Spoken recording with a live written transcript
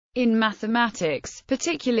In mathematics,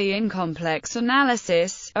 particularly in complex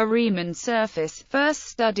analysis, a Riemann surface, first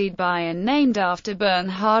studied by and named after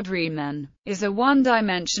Bernhard Riemann, is a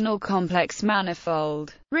one-dimensional complex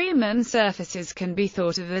manifold. Riemann surfaces can be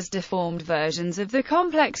thought of as deformed versions of the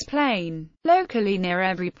complex plane. Locally near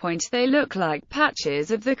every point they look like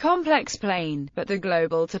patches of the complex plane, but the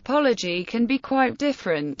global topology can be quite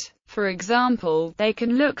different. For example, they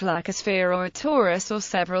can look like a sphere or a torus or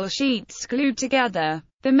several sheets glued together.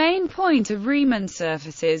 The main point of Riemann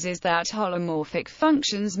surfaces is that holomorphic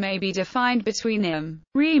functions may be defined between them.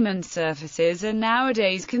 Riemann surfaces are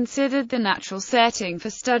nowadays considered the natural setting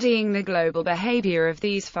for studying the global behavior of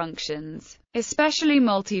these functions, especially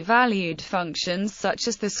multi-valued functions such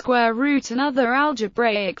as the square root and other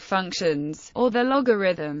algebraic functions, or the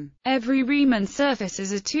logarithm. Every Riemann surface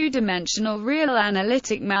is a two-dimensional real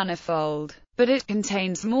analytic manifold, but it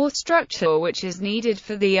contains more structure which is needed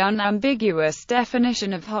for the unambiguous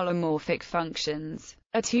definition of holomorphic functions.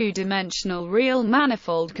 A two-dimensional real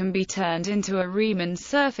manifold can be turned into a Riemann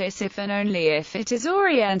surface if and only if it is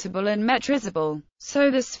orientable and metrizable.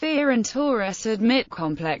 So the sphere and torus admit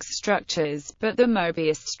complex structures, but the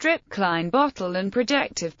Mobius strip, Klein bottle and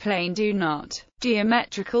projective plane do not.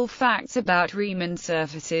 Geometrical facts about Riemann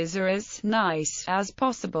surfaces are as nice as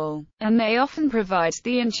possible, and they often provide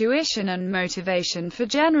the intuition and motivation for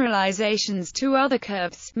generalizations to other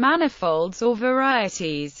curves, manifolds or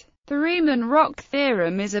varieties. The Riemann-Roch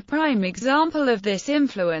theorem is a prime example of this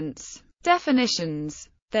influence. Definitions.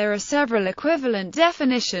 There are several equivalent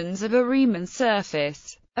definitions of a Riemann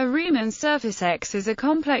surface. A Riemann surface X is a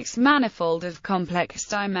complex manifold of complex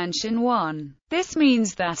dimension 1. This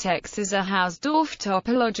means that X is a Hausdorff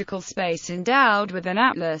topological space endowed with an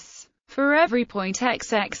atlas. For every point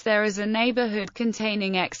XX there is a neighborhood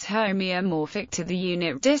containing X homeomorphic to the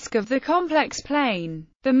unit disk of the complex plane.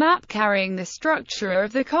 The map carrying the structure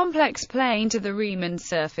of the complex plane to the Riemann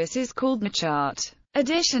surface is called the chart.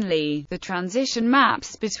 Additionally, the transition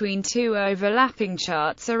maps between two overlapping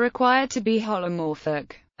charts are required to be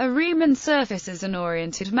holomorphic. A Riemann surface is an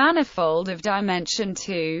oriented manifold of dimension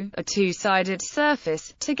 2, a two-sided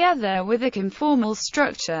surface, together with a conformal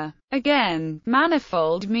structure. Again,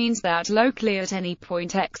 manifold means that locally at any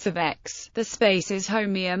point x of X, the space is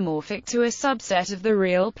homeomorphic to a subset of the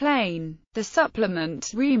real plane. The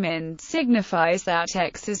supplement, Riemann, signifies that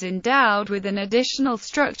X is endowed with an additional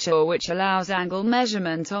structure which allows angle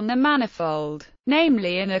measurement on the manifold,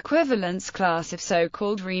 namely an equivalence class of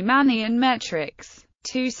so-called Riemannian metrics.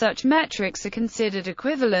 Two such metrics are considered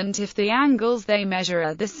equivalent if the angles they measure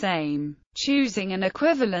are the same. Choosing an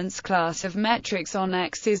equivalence class of metrics on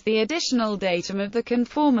X is the additional datum of the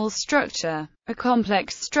conformal structure. A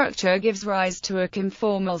complex structure gives rise to a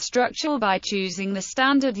conformal structure by choosing the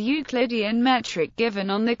standard Euclidean metric given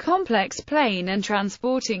on the complex plane and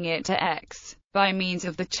transporting it to X by means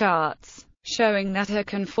of the charts. Showing that a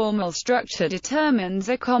conformal structure determines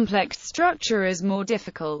a complex structure is more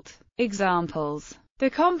difficult. Examples. The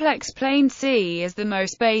complex plane C is the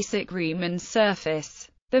most basic Riemann surface.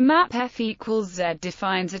 The map F equals Z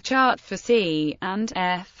defines a chart for C, and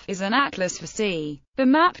F is an atlas for C. The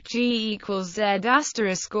map G equals Z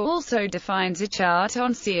asterisk also defines a chart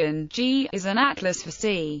on C, and G is an atlas for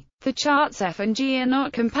C. The charts F and G are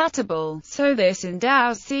not compatible, so this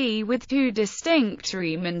endows C with two distinct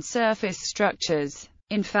Riemann surface structures.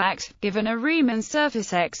 In fact, given a Riemann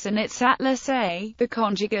surface X and its atlas A, the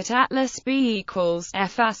conjugate atlas B equals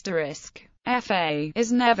F asterisk. Fa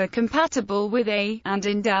is never compatible with A, and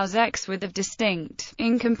endows X with a distinct,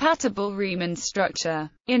 incompatible Riemann structure.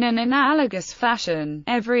 In an analogous fashion,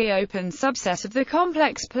 every open subset of the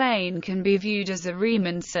complex plane can be viewed as a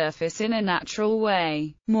Riemann surface in a natural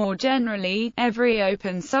way. More generally, every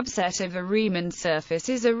open subset of a Riemann surface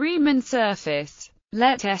is a Riemann surface.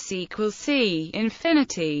 Let S equals C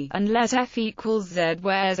infinity, and let F equals Z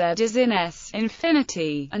where Z is in S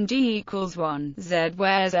infinity, and G equals 1, Z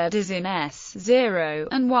where Z is in S 0,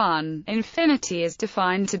 and 1, infinity is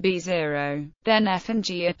defined to be 0. Then F and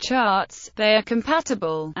G are charts, they are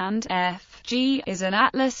compatible, and F, G, is an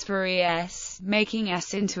atlas for ES, making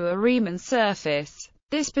S into a Riemann surface.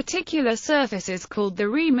 This particular surface is called the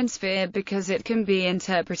Riemann sphere because it can be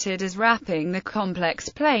interpreted as wrapping the complex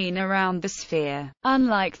plane around the sphere.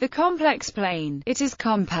 Unlike the complex plane, it is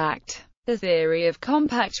compact. The theory of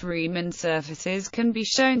compact Riemann surfaces can be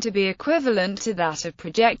shown to be equivalent to that of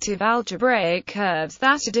projective algebraic curves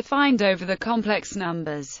that are defined over the complex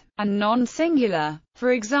numbers, and non-singular.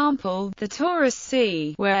 For example, the torus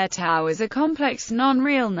C, where tau is a complex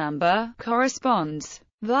non-real number, corresponds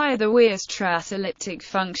via the Weierstrass elliptic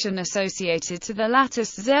function associated to the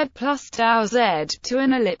lattice z plus tau z, to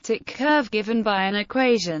an elliptic curve given by an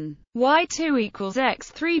equation y2 equals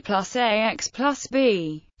x3 plus ax plus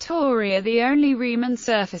b. Tori are the only Riemann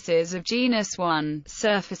surfaces of genus 1.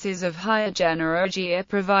 Surfaces of higher genera G are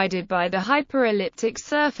provided by the hyperelliptic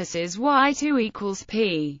surfaces y2 equals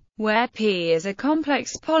p, where p is a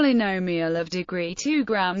complex polynomial of degree 2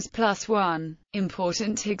 grams plus 1.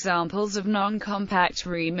 Important examples of non-compact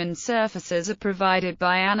Riemann surfaces are provided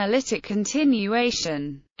by analytic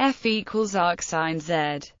continuation. F equals arcsine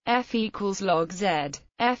z, F equals log z,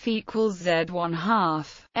 F equals z1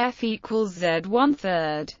 half, F equals z1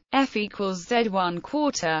 third, F equals z1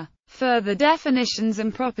 quarter. Further definitions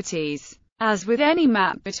and properties. As with any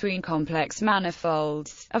map between complex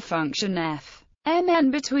manifolds, a function f Mn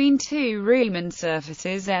between two Riemann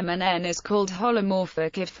surfaces M and n is called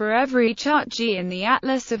holomorphic if for every chart G in the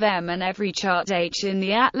atlas of M and every chart H in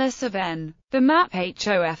the atlas of N. The map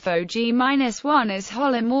HOFOG-1 is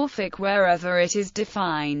holomorphic wherever it is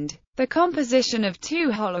defined. The composition of two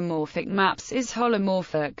holomorphic maps is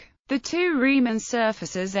holomorphic. The two Riemann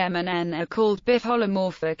surfaces M and N are called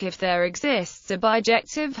biholomorphic if there exists a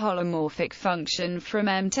bijective holomorphic function from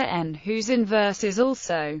M to N whose inverse is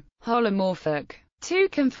also holomorphic. Two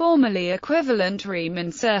conformally equivalent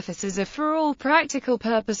Riemann surfaces are for all practical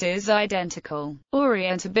purposes identical.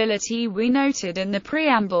 Orientability. We noted in the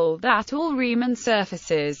preamble that all Riemann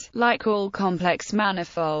surfaces, like all complex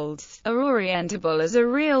manifolds, are orientable as a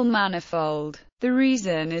real manifold. The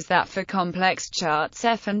reason is that for complex charts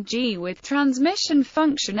F and G with transmission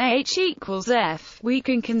function H equals F, we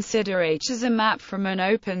can consider H as a map from an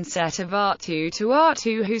open set of R2 to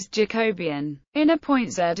R2 whose Jacobian in a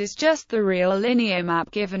point Z is just the real linear map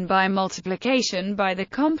given by multiplication by the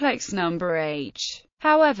complex number H.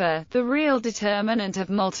 However, the real determinant of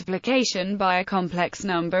multiplication by a complex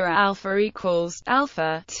number alpha equals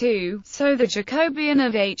alpha 2, so the Jacobian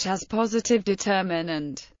of H has positive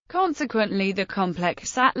determinant. Consequently, the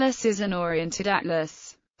complex atlas is an oriented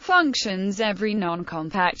atlas. Functions. Every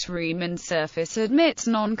non-compact Riemann surface admits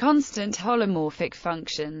non-constant holomorphic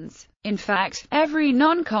functions. In fact, every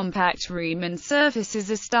non-compact Riemann surface is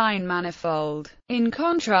a Stein manifold. In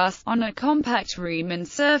contrast, on a compact Riemann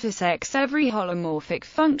surface X, every holomorphic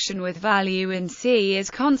function with value in C is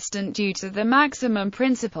constant due to the maximum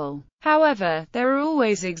principle. However, there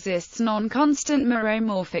always exists non-constant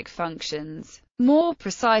meromorphic functions. More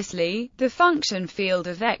precisely, the function field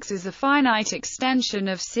of X is a finite extension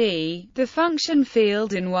of C, the function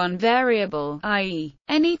field in one variable, i.e.,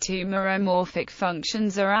 any two meromorphic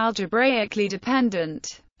functions are algebraically dependent.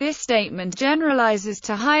 This statement generalizes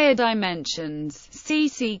to higher dimensions. See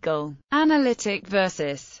Siegel. Analytic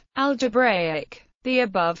versus algebraic. The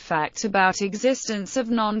above fact about existence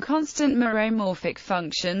of non-constant meromorphic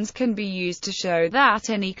functions can be used to show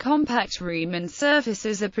that any compact Riemann surface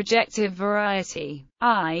is a projective variety,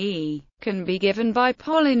 i.e., can be given by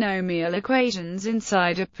polynomial equations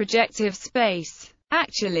inside a projective space.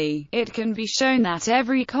 Actually, it can be shown that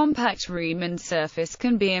every compact Riemann surface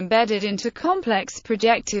can be embedded into complex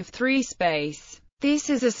projective 3 space.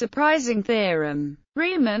 This is a surprising theorem.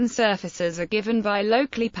 Riemann surfaces are given by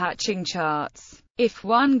locally patching charts. If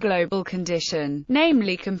one global condition,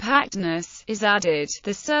 namely compactness, is added,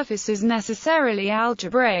 the surface is necessarily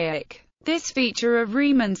algebraic. This feature of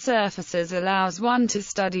Riemann surfaces allows one to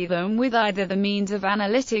study them with either the means of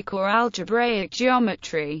analytic or algebraic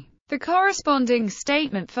geometry. The corresponding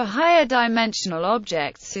statement for higher dimensional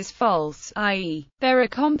objects is false, i.e., there are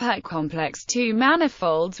compact complex 2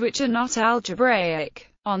 manifolds which are not algebraic.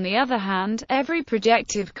 On the other hand, every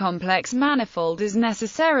projective complex manifold is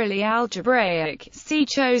necessarily algebraic. See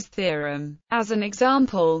Cho's theorem. As an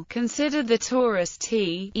example, consider the torus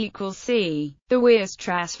T equals C. The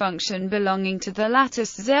Weierstrass function belonging to the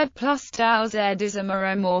lattice Z plus tau Z is a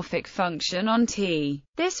meromorphic function on T.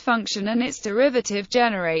 This function and its derivative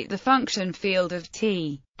generate the function field of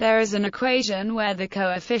T. There is an equation where the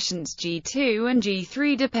coefficients g2 and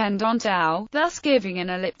g3 depend on tau, thus giving an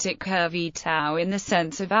elliptic curve E tau in the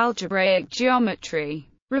sense of algebraic geometry.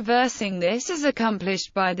 Reversing this is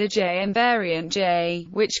accomplished by the J invariant J,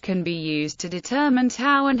 which can be used to determine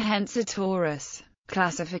tau and hence a torus.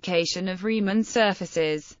 Classification of Riemann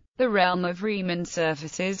surfaces. The realm of Riemann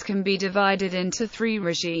surfaces can be divided into 3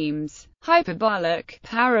 regimes: hyperbolic,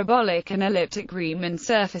 parabolic and elliptic Riemann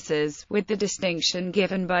surfaces, with the distinction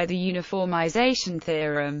given by the uniformization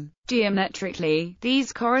theorem. Geometrically,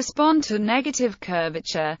 these correspond to negative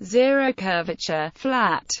curvature, zero curvature,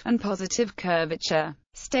 flat, and positive curvature.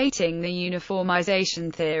 Stating the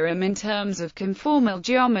uniformization theorem in terms of conformal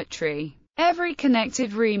geometry. Every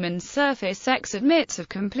connected Riemann surface X admits of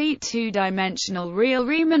complete two-dimensional real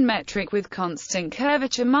Riemann metric with constant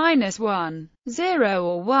curvature -1, 0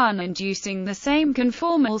 or 1 inducing the same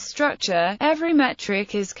conformal structure. Every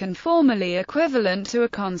metric is conformally equivalent to a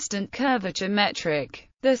constant curvature metric.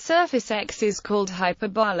 The surface X is called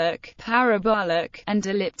hyperbolic, parabolic, and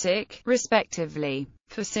elliptic, respectively,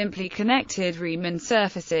 for simply connected Riemann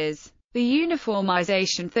surfaces. The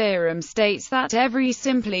uniformization theorem states that every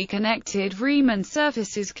simply connected Riemann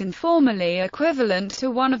surface is conformally equivalent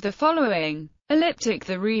to one of the following: elliptic,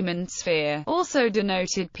 the Riemann sphere, also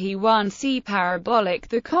denoted P1C, parabolic,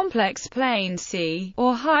 the complex plane C,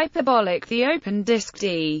 or hyperbolic, the open disk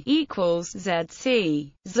D, equals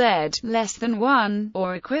ZC, Z less than 1,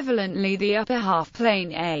 or equivalently the upper half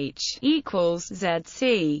plane H, equals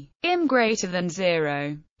ZC, im greater than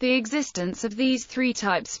 0. The existence of these three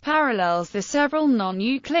types parallels the several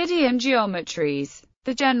non-Euclidean geometries.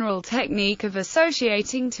 The general technique of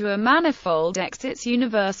associating to a manifold X its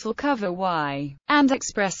universal cover Y, and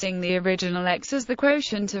expressing the original X as the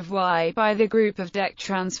quotient of Y by the group of deck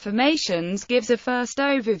transformations gives a first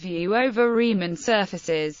overview over Riemann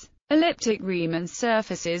surfaces. Elliptic Riemann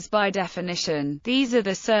surfaces by definition. These are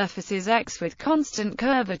the surfaces X with constant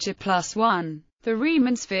curvature +1. The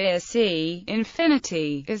Riemann sphere C,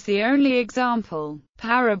 infinity, is the only example.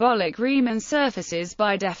 Parabolic Riemann surfaces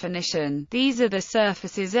by definition. These are the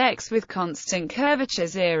surfaces X with constant curvature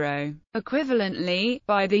 0. Equivalently,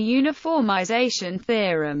 by the uniformization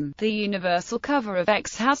theorem, the universal cover of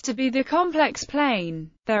X has to be the complex plane.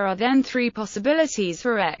 There are then three possibilities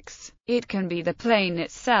for X. It can be the plane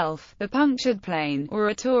itself, the punctured plane, or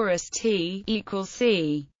a torus T equals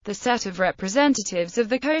C. The set of representatives of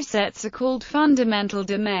the cosets are called fundamental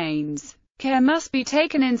domains. Care must be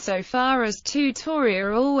taken insofar as two tori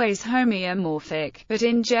are always homeomorphic, but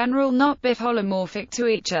in general not biholomorphic to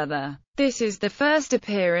each other. This is the first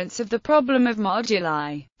appearance of the problem of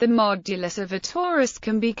moduli. The modulus of a torus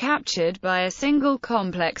can be captured by a single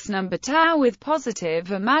complex number tau with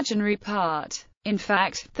positive imaginary part. In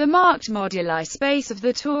fact, the marked moduli space of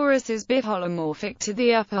the torus is biholomorphic to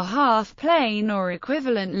the upper half plane or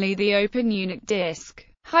equivalently the open unit disk.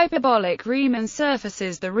 Hyperbolic Riemann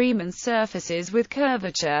surfaces. The Riemann surfaces with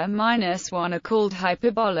curvature -1 are called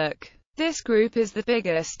hyperbolic. This group is the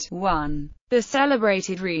biggest. 1. The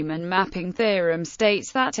celebrated Riemann mapping theorem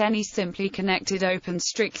states that any simply connected open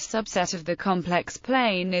strict subset of the complex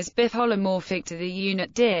plane is biholomorphic to the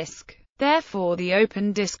unit disk. Therefore the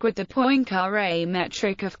open disk with the Poincare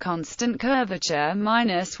metric of constant curvature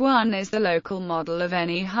 -1 is the local model of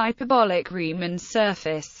any hyperbolic Riemann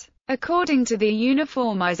surface. According to the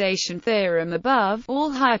uniformization theorem above,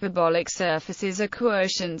 all hyperbolic surfaces are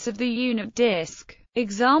quotients of the unit disk.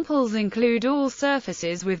 Examples include all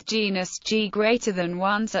surfaces with genus G greater than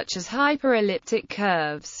 1 such as hyperelliptic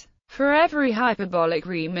curves. For every hyperbolic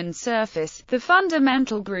Riemann surface, the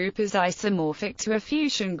fundamental group is isomorphic to a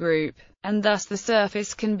fusion group, and thus the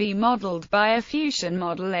surface can be modeled by a fusion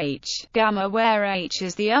model H, gamma, where H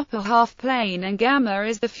is the upper half plane and gamma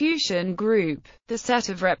is the fusion group. The set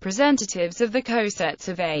of representatives of the cosets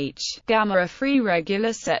of H, gamma are free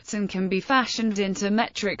regular sets and can be fashioned into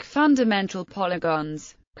metric fundamental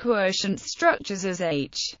polygons. Quotient structures as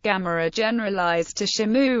H, gamma are generalized to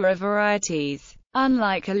Shimura varieties.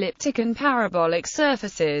 Unlike elliptic and parabolic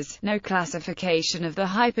surfaces, no classification of the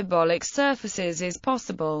hyperbolic surfaces is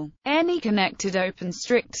possible. Any connected open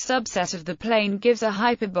strict subset of the plane gives a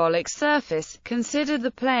hyperbolic surface. Consider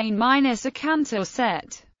the plane minus a Cantor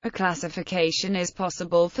set. A classification is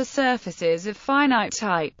possible for surfaces of finite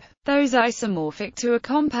type, those isomorphic to a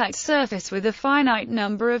compact surface with a finite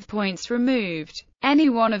number of points removed. Any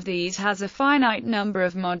one of these has a finite number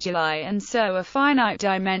of moduli and so a finite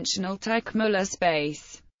dimensional Teichmuller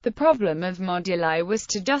space. The problem of moduli was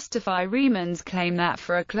to justify Riemann's claim that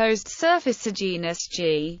for a closed surface a genus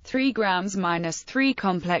G, 3 grams minus 3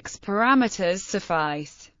 complex parameters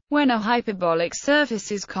suffice. When a hyperbolic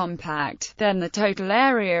surface is compact, then the total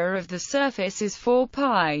area of the surface is 4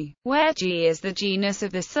 pi. Where G is the genus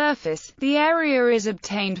of the surface, the area is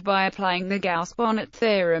obtained by applying the Gauss-Bonnet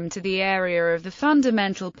theorem to the area of the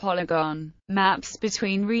fundamental polygon. Maps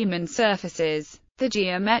between Riemann surfaces. The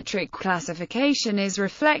geometric classification is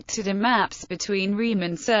reflected in maps between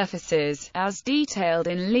Riemann surfaces, as detailed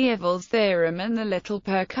in Liouville's theorem and the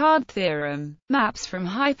Little-Purcard theorem. Maps from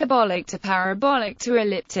hyperbolic to parabolic to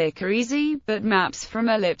elliptic are easy, but maps from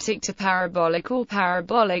elliptic to parabolic or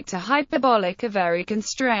parabolic to hyperbolic are very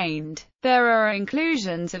constrained. There are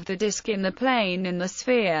inclusions of the disk in the plane in the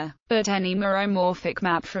sphere, but any meromorphic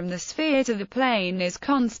map from the sphere to the plane is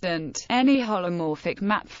constant. Any holomorphic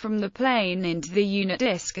map from the plane into the unit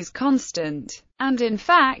disk is constant. And in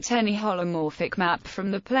fact any holomorphic map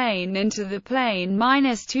from the plane into the plane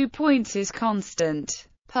minus 2 points is constant.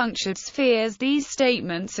 Punctured spheres. These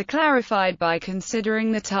statements are clarified by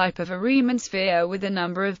considering the type of a Riemann sphere with a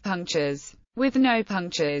number of punctures. With no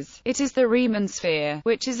punctures, it is the Riemann sphere,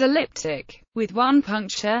 which is elliptic. With one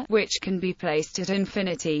puncture, which can be placed at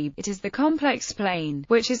infinity, it is the complex plane,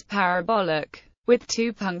 which is parabolic. With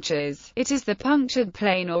two punctures, it is the punctured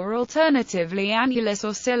plane, or alternatively annulus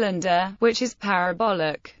or cylinder, which is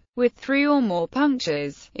parabolic. With three or more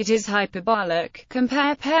punctures, it is hyperbolic.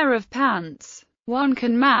 Compare pair of pants. One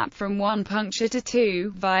can map from one puncture to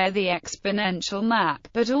two via the exponential map,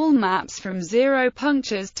 but all maps from 0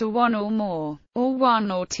 punctures to 1 or more, or 1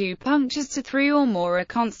 or 2 punctures to 3 or more are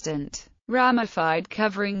constant. Ramified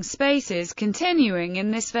covering spaces. Continuing in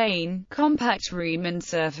this vein, compact Riemann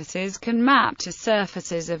surfaces can map to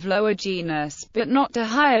surfaces of lower genus, but not to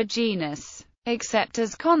higher genus, except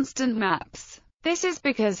as constant maps. This is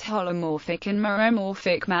because holomorphic and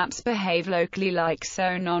meromorphic maps behave locally like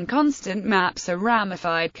so non-constant maps are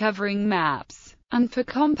ramified covering maps. And for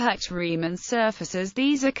compact Riemann surfaces,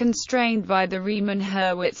 these are constrained by the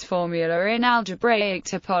Riemann-Hurwitz formula in algebraic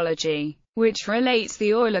topology, which relates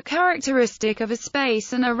the Euler characteristic of a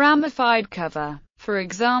space and a ramified cover. For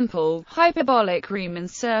example, hyperbolic Riemann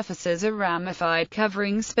surfaces are ramified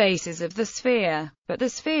covering spaces of the sphere, but the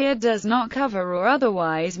sphere does not cover or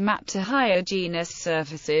otherwise map to higher genus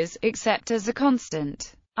surfaces, except as a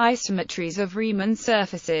constant. Isometries of Riemann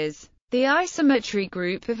surfaces. The isometry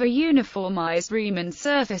group of a uniformized Riemann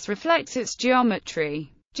surface reflects its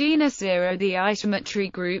geometry. Genus 0. The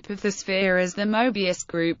isometry group of the sphere is the Mobius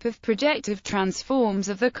group of projective transforms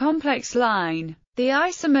of the complex line. The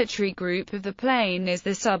isometry group of the plane is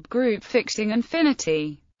the subgroup fixing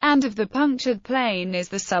infinity, and of the punctured plane is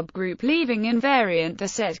the subgroup leaving invariant the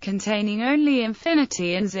set containing only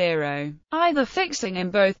infinity and 0, either fixing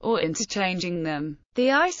in both or interchanging them. The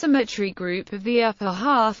isometry group of the upper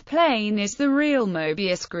half plane is the real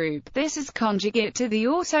Mobius group. This is conjugate to the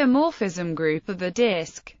automorphism group of the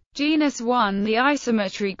disk. Genus 1. The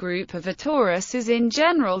isometry group of a torus is in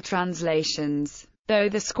general translations, though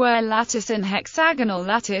the square lattice and hexagonal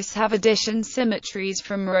lattice have addition symmetries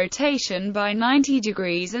from rotation by 90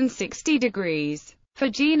 degrees and 60 degrees. For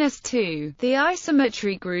genus 2, the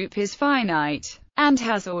isometry group is finite, and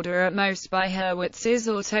has order at most by Hurwitz's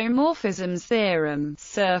automorphisms theorem.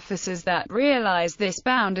 Surfaces that realize this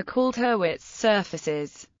bound are called Hurwitz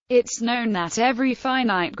surfaces. It's known that every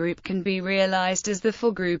finite group can be realized as the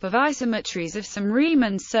full group of isometries of some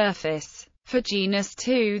Riemann surface. For genus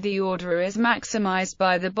 2, the order is maximized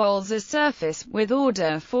by the Bolz's surface, with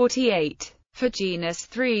order 48. For genus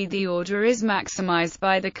 3, the order is maximized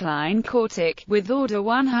by the Klein-Kortic, with order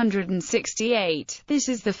 168. This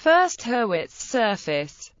is the first Hurwitz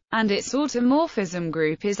surface, and its automorphism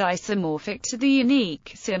group is isomorphic to the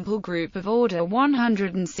unique simple group of order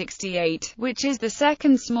 168, which is the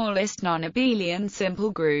second smallest non-abelian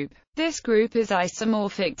simple group. This group is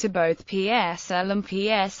isomorphic to both PSL and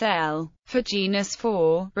PSL. For genus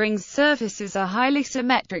 4, Ring's surface is a highly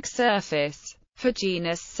symmetric surface. For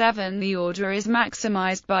genus 7, the order is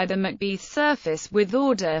maximized by the Macbeath surface with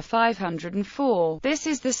order 504. This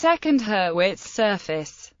is the second Hurwitz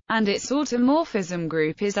surface, and its automorphism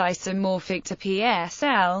group is isomorphic to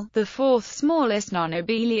PSL, the fourth smallest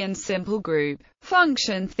non-abelian simple group.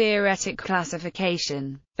 Function theoretic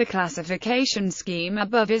classification. The classification scheme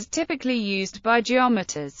above is typically used by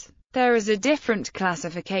geometers. There is a different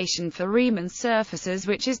classification for Riemann surfaces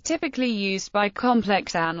which is typically used by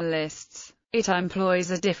complex analysts. It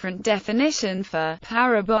employs a different definition for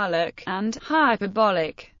parabolic and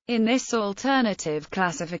hyperbolic. In this alternative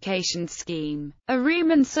classification scheme, a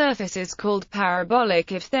Riemann surface is called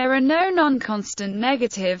parabolic if there are no non-constant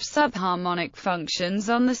negative subharmonic functions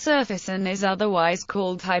on the surface and is otherwise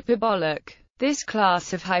called hyperbolic. This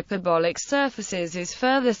class of hyperbolic surfaces is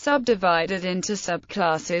further subdivided into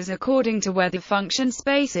subclasses according to whether function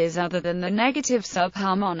spaces other than the negative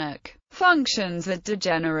subharmonic functions are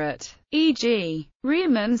degenerate, e.g.,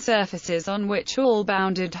 Riemann surfaces on which all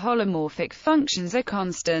bounded holomorphic functions are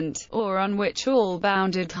constant, or on which all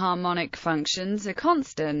bounded harmonic functions are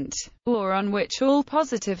constant, or on which all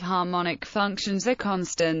positive harmonic functions are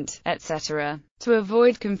constant, etc. To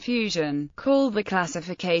avoid confusion, call the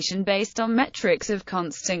classification based on metrics of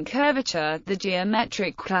constant curvature the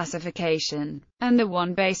geometric classification, and the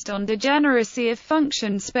one based on degeneracy of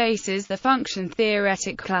function spaces the function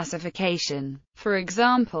theoretic classification. For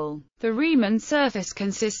example, the Riemann surface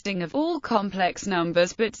consisting of all complex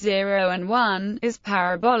numbers but 0 and 1 is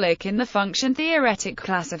parabolic in the function theoretic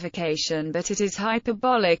classification, but it is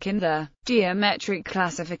hyperbolic in the geometric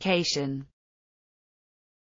classification.